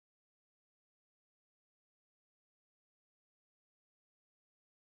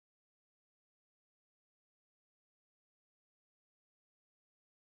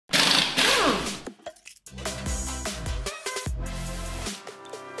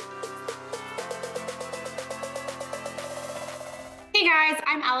guys,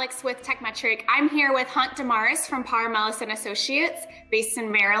 I'm Alex with Tekmetric. I'm here with Demarest from Paar, Melis Associates, based in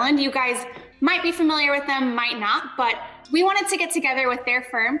Maryland. You guys might be familiar with them, might not, but we wanted to get together with their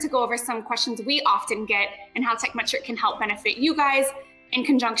firm to go over some questions we often get and how Tekmetric can help benefit you guys in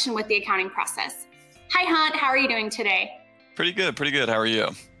conjunction with the accounting process. Hi Hunt, how are you doing today? Pretty good, pretty good. How are you?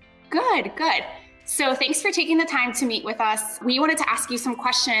 Good, good. So thanks for taking the time to meet with us. We wanted to ask you some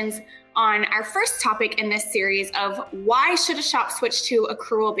questions on our first topic in this series of why should a shop switch to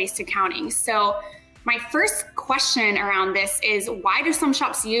accrual-based accounting? So my first question around this is, why do some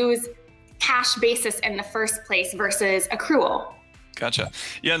shops use cash basis in the first place versus accrual? Gotcha.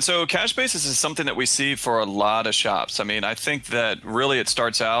 Yeah, and so cash basis is something that we see for a lot of shops. I mean, I think that really it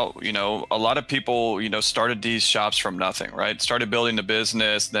starts out, a lot of people, started these shops from nothing, right? Started building the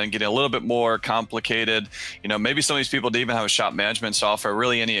business, then getting a little bit more complicated. Maybe some of these people didn't even have a shop management software,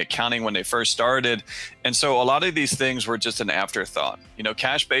 really any accounting when they first started. And so a lot of these things were just an afterthought.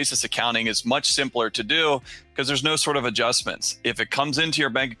 Cash basis accounting is much simpler to do because there's no sort of adjustments. If it comes into your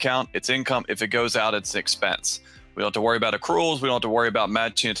bank account, it's income. If it goes out, it's an expense. We don't have to worry about accruals. We don't have to worry about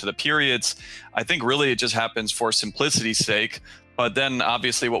matching it to the periods. I think really it just happens for simplicity's sake. But then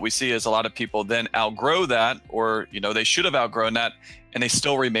obviously what we see is a lot of people then outgrow that, or they should have outgrown that, and they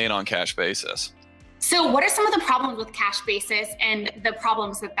still remain on cash basis. So what are some of the problems with cash basis and the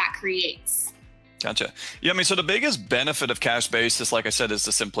problems that creates? Gotcha. Yeah, I mean, so the biggest benefit of cash basis, like I said, is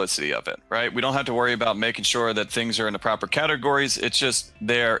the simplicity of it, right? We don't have to worry about making sure that things are in the proper categories. It's just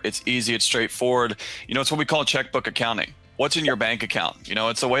there. It's easy. It's straightforward. It's what we call checkbook accounting. What's in your bank account?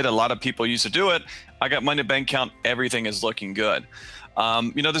 It's the way that a lot of people used to do it. I got money in bank account. Everything is looking good.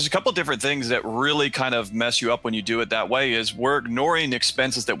 There's a couple different things that really kind of mess you up when you do it that way. Is we're ignoring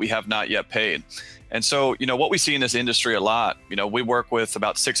expenses that we have not yet paid. And so, what we see in this industry a lot, we work with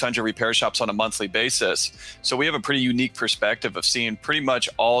about 600 repair shops on a monthly basis. So we have a pretty unique perspective of seeing pretty much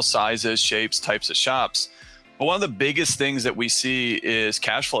all sizes, shapes, types of shops. But one of the biggest things that we see is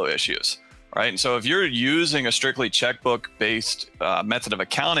cash flow issues, right? And so if you're using a strictly checkbook-based method of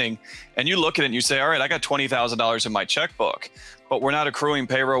accounting, and you look at it and you say, all right, I got $20,000 in my checkbook, but we're not accruing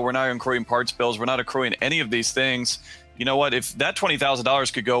payroll, we're not accruing parts bills, we're not accruing any of these things. You know what, if that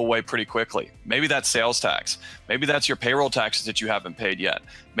 $20,000 could go away pretty quickly, maybe that's sales tax, maybe that's your payroll taxes that you haven't paid yet.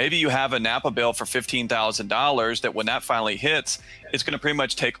 Maybe you have a Napa bill for $15,000 that when that finally hits, it's going to pretty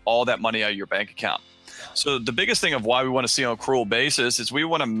much take all that money out of your bank account. So the biggest thing of why we want to see on accrual basis is we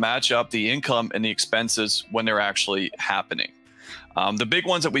want to match up the income and the expenses when they're actually happening. The big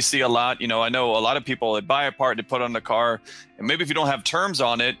ones that we see a lot, I know a lot of people that buy a part to put on the car, and maybe if you don't have terms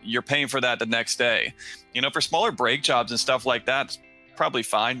on it, you're paying for that the next day. For smaller brake jobs and stuff like that, it's probably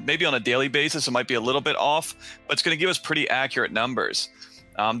fine. Maybe on a daily basis, it might be a little bit off, but it's going to give us pretty accurate numbers.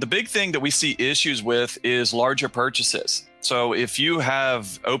 The big thing that we see issues with is larger purchases. So if you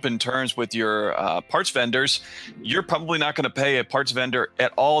have open terms with your parts vendors, you're probably not going to pay a parts vendor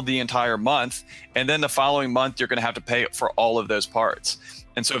at all the entire month. And then the following month, you're going to have to pay for all of those parts.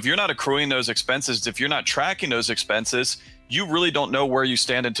 And so if you're not accruing those expenses, if you're not tracking those expenses, you really don't know where you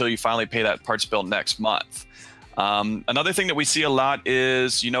stand until you finally pay that parts bill next month. Another thing that we see a lot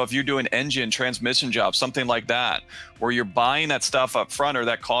is, if you're doing engine, transmission jobs, something like that, where you're buying that stuff up front or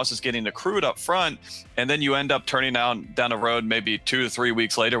that cost is getting accrued up front, and then you end up turning down the road maybe 2 to 3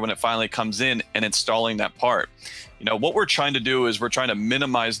 weeks later when it finally comes in and installing that part. What we're trying to do is we're trying to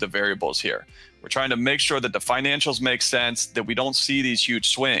minimize the variables here. We're trying to make sure that the financials make sense, that we don't see these huge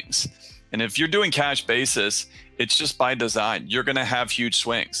swings. And if you're doing cash basis, it's just by design. You're going to have huge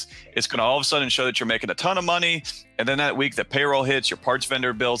swings. It's going to all of a sudden show that you're making a ton of money. And then that week that payroll hits, your parts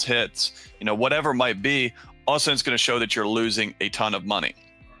vendor bills hits, whatever it might be, all of a sudden it's going to show that you're losing a ton of money.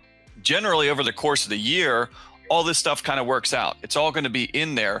 Generally, over the course of the year, all this stuff kind of works out. It's all going to be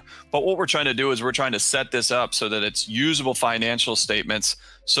in there. But what we're trying to do is we're trying to set this up so that it's usable financial statements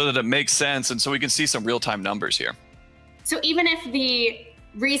so that it makes sense. And so we can see some real-time numbers here. So even if the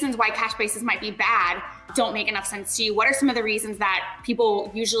reasons why cash basis might be bad don't make enough sense to you, what are some of the reasons that people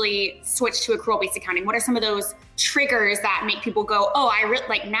usually switch to accrual-based accounting? What are some of those triggers that make people go, oh,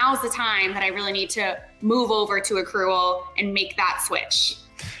 now's the time that I really need to move over to accrual and make that switch?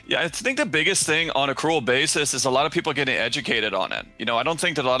 Yeah, I think the biggest thing on accrual basis is a lot of people getting educated on it. I don't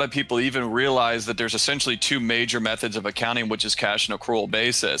think that a lot of people even realize that there's essentially two major methods of accounting, which is cash and accrual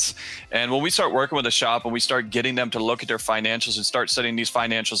basis. And when we start working with a shop and we start getting them to look at their financials and start setting these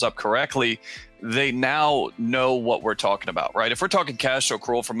financials up correctly, they now know what we're talking about, right? If we're talking cash to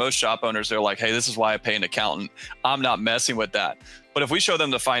accrual, for most shop owners, they're like, hey, this is why I pay an accountant. I'm not messing with that. But if we show them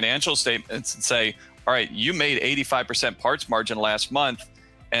the financial statements and say, all right, you made 85% parts margin last month,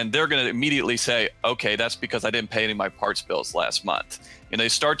 and they're going to immediately say, okay, that's because I didn't pay any of my parts bills last month. And they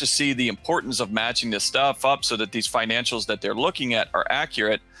start to see the importance of matching this stuff up so that these financials that they're looking at are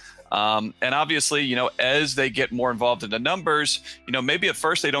accurate. And obviously, you know, as they get more involved in the numbers, you know, maybe at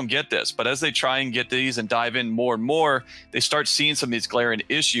first they don't get this, but as they try and get these and dive in more and more, they start seeing some of these glaring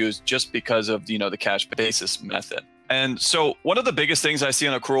issues just because of, you know, the cash basis method. And so one of the biggest things I see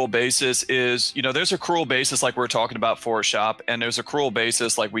on accrual basis is, you know, there's accrual basis like we're talking about for a shop, and there's accrual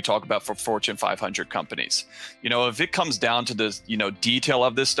basis like we talk about for Fortune 500 companies. You know, if it comes down to the, you know, detail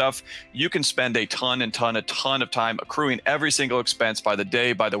of this stuff, you can spend a ton of time accruing every single expense by the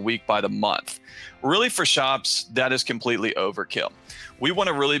day, by the week, by the month. Really, for shops, that is completely overkill. We want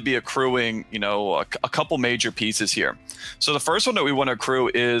to really be accruing, you know, a couple major pieces here. So the first one that we want to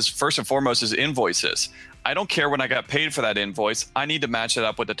accrue is, first and foremost, is invoices. I don't care when I got paid for that invoice. I need to match it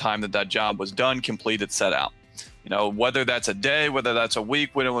up with the time that that job was done, completed, set out. You know, whether that's a day, whether that's a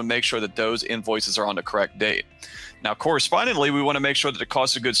week, we want to make sure that those invoices are on the correct date. Now, correspondingly, we want to make sure that the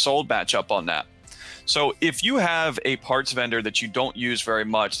cost of goods sold match up on that. So if you have a parts vendor that you don't use very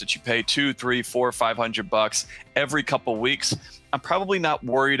much, that you pay $200, $300, $400, $500 every couple of weeks, I'm probably not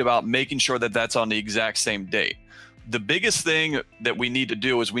worried about making sure that that's on the exact same date. The biggest thing that we need to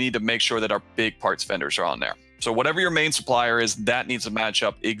do is we need to make sure that our big parts vendors are on there. So whatever your main supplier is, that needs to match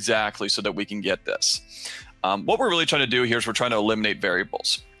up exactly so that we can get this. What we're really trying to do here is we're trying to eliminate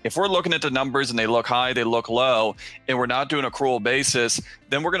variables. If we're looking at the numbers and they look high, they look low, and we're not doing accrual basis,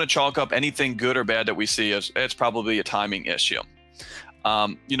 then we're going to chalk up anything good or bad that we see as it's probably a timing issue.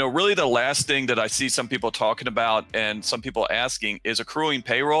 You know, really the last thing that I see some people talking about and some people asking is accruing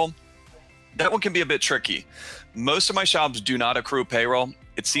payroll. That one can be a bit tricky. Most of my shops do not accrue payroll.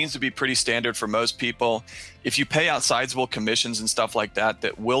 It seems to be pretty standard for most people. If you pay out sizable commissions and stuff like that,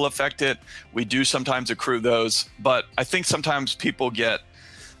 that will affect it. We do sometimes accrue those, but I think sometimes people get,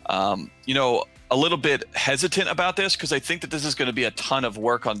 you know, a little bit hesitant about this because they think that this is going to be a ton of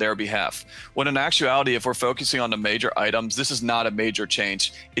work on their behalf. When in actuality, if we're focusing on the major items, this is not a major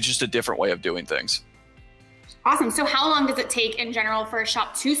change. It's just a different way of doing things. Awesome. So how long does it take in general for a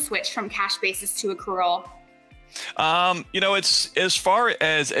shop to switch from cash basis to accrual? You know, it's as far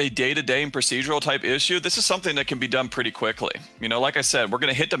as a day-to-day and procedural type issue, this is something that can be done pretty quickly. You know, like I said, we're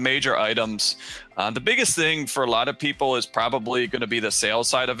going to hit the major items. The biggest thing for a lot of people is probably going to be the sales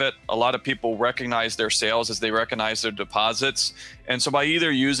side of it. A lot of people recognize their sales as they recognize their deposits. And so by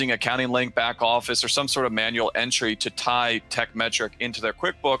either using accounting link, back office, or some sort of manual entry to tie Tekmetric into their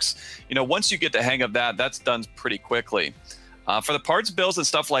QuickBooks, you know, once you get the hang of that, that's done pretty quickly. For the parts bills and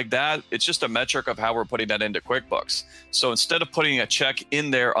stuff like that, it's just a metric of how we're putting that into QuickBooks. So instead of putting a check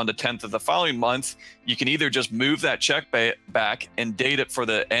in there on the 10th of the following month, you can either just move that check back and date it for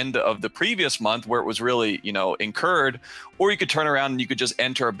the end of the previous month where it was really, you know, incurred, or you could turn around and you could just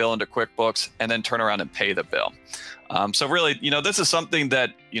enter a bill into QuickBooks and then turn around and pay the bill. So really, you know, this is something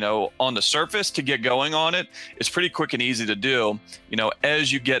that, you know, on the surface to get going on it, it's pretty quick and easy to do. You know,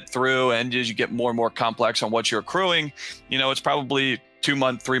 as you get through and as you get more and more complex on what you're accruing, you know, it's probably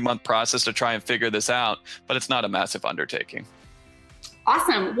 2-month, 3-month process to try and figure this out, but it's not a massive undertaking.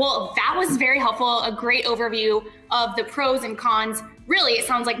 Awesome. Well, that was very helpful. A great overview of the pros and cons. Really, it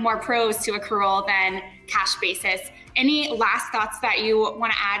sounds like more pros to accrual than cash basis. Any last thoughts that you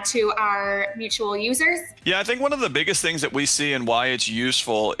want to add to our mutual users? Yeah, I think one of the biggest things that we see and why it's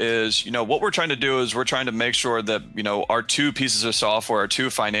useful is, you know, what we're trying to do is we're trying to make sure that, you know, our two pieces of software, our two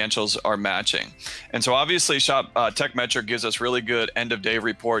financials are matching. And so obviously Tekmetric gives us really good end of day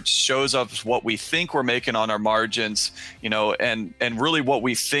reports, shows us what we think we're making on our margins, you know, and really what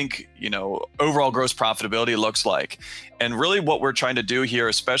we think, you know, overall gross profitability looks like. And really what we're trying to do here,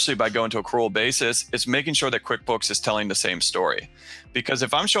 especially by going to accrual basis, is making sure that QuickBooks is telling the same story. Because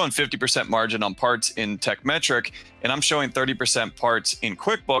if I'm showing 50% margin on parts in Tekmetric and I'm showing 30% parts in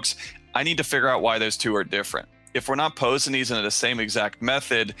QuickBooks, I need to figure out why those two are different. If we're not posting these into the same exact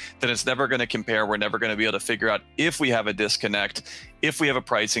method, then it's never going to compare. We're never going to be able to figure out if we have a disconnect, if we have a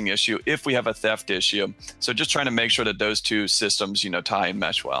pricing issue, if we have a theft issue. So just trying to make sure that those two systems, you know, tie and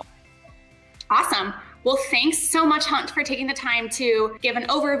mesh well. Awesome. Well, thanks so much, Hunt, for taking the time to give an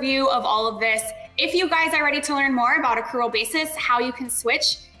overview of all of this. If you guys are ready to learn more about accrual basis, how you can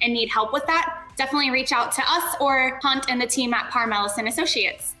switch and need help with that, definitely reach out to us or Hunt and the team at Paar, Melis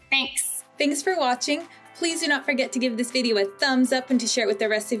Associates. Thanks. Thanks for watching. Please do not forget to give this video a thumbs up and to share it with the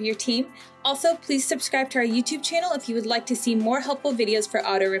rest of your team. Also, please subscribe to our YouTube channel if you would like to see more helpful videos for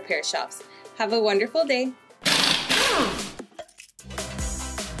auto repair shops. Have a wonderful day.